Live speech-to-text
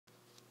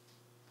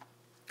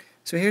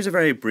So here's a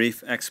very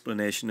brief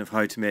explanation of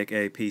how to make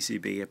a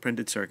PCB, a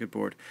printed circuit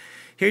board.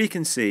 Here you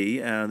can see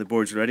the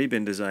board's already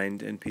been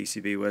designed in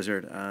PCB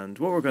Wizard, and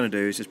what we're going to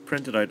do is just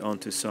print it out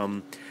onto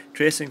some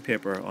tracing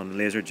paper on a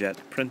LaserJet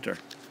printer.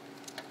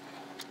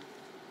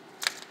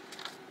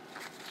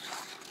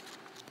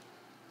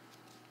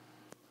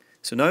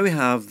 So now we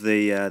have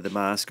the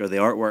mask or the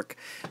artwork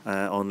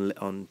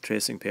on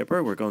tracing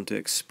paper. We're going to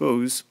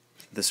expose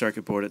the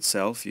circuit board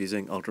itself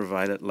using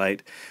ultraviolet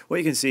light. What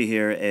you can see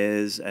here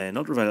is an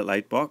ultraviolet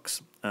light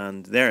box,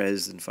 and there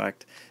is in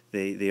fact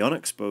the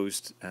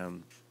unexposed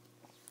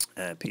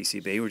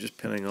PCB. We're just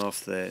peeling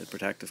off the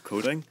protective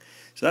coating.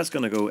 So that's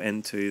going to go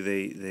into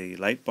the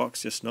light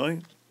box just now,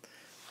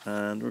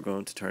 and we're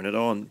going to turn it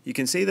on. You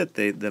can see that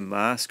the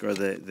mask or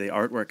the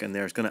artwork in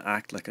there is going to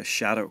act like a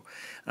shadow,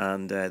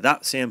 and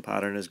that same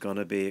pattern is going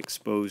to be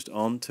exposed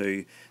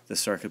onto the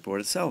circuit board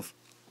itself.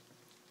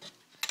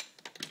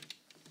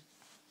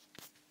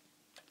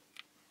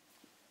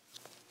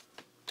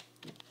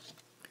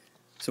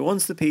 So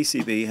once the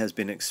PCB has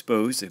been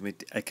exposed,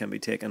 it can be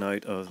taken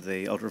out of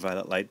the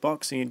ultraviolet light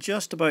box, and you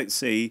just about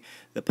see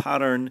the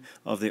pattern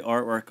of the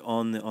artwork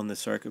on the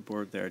circuit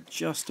board there,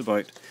 just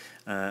about.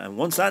 And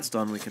once that's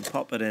done, we can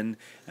pop it in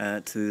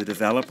to the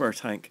developer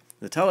tank.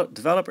 The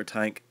developer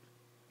tank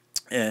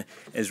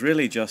is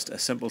really just a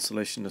simple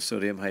solution of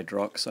sodium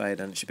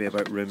hydroxide, and it should be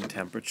about room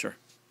temperature.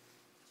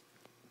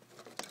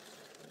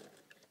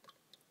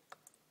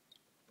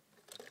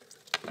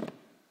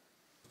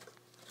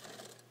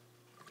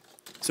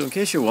 So in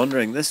case you're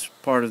wondering, this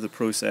part of the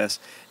process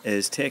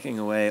is taking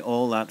away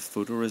all that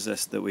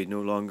photoresist that we no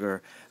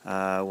longer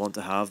want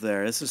to have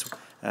there. This is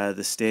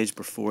the stage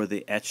before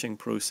the etching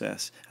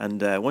process,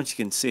 and once you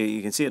can see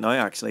it now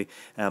actually.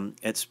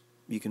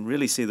 You can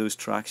really see those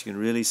tracks, you can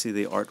really see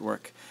the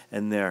artwork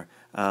in there.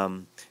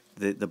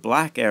 The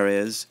black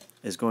areas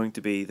is going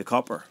to be the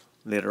copper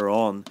later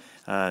on.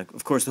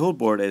 Of course the whole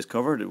board is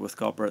covered with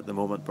copper at the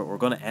moment, but we're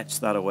going to etch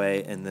that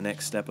away in the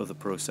next step of the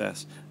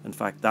process. In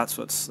fact, that's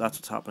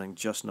what's happening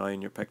just now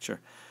in your picture,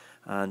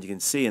 and you can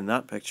see in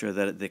that picture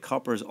that the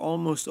copper is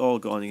almost all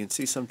gone. You can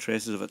see some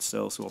traces of it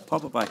still, so we'll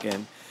pop it back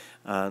in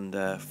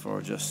and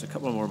for just a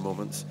couple of more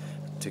moments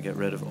to get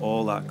rid of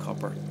all that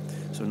copper.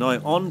 So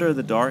now under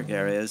the dark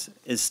areas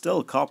is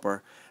still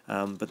copper,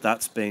 but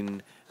that's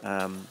been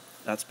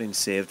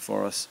saved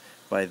for us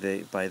by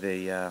the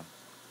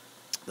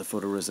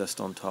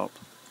photoresist on top.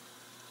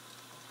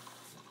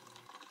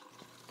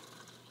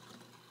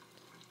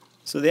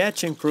 So the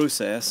etching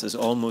process is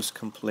almost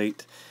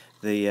complete.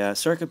 The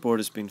circuit board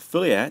has been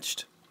fully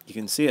etched. You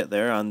can see it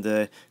there, and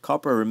the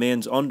copper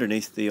remains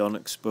underneath the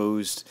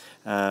unexposed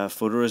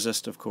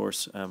photoresist, of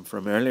course,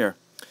 from earlier.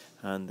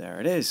 And there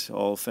it is,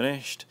 all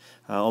finished.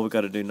 All we've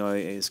got to do now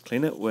is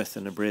clean it with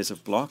an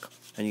abrasive block,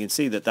 and you can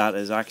see that that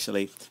is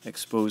actually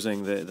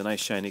exposing the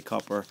nice shiny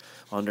copper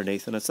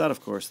underneath, and it's that,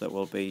 of course, that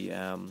will be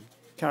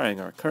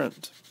carrying our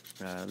current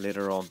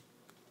later on.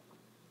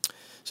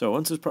 So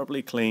once it's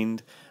properly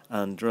cleaned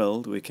and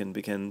drilled, we can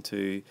begin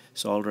to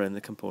solder in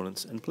the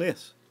components in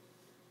place.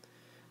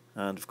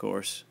 And of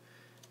course,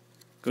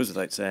 it goes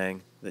without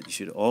saying that you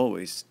should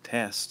always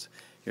test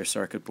your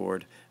circuit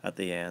board at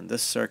the end.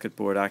 This circuit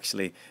board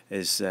actually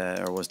is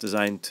or was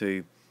designed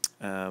to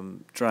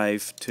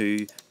drive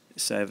 2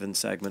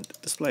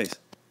 7-segment displays.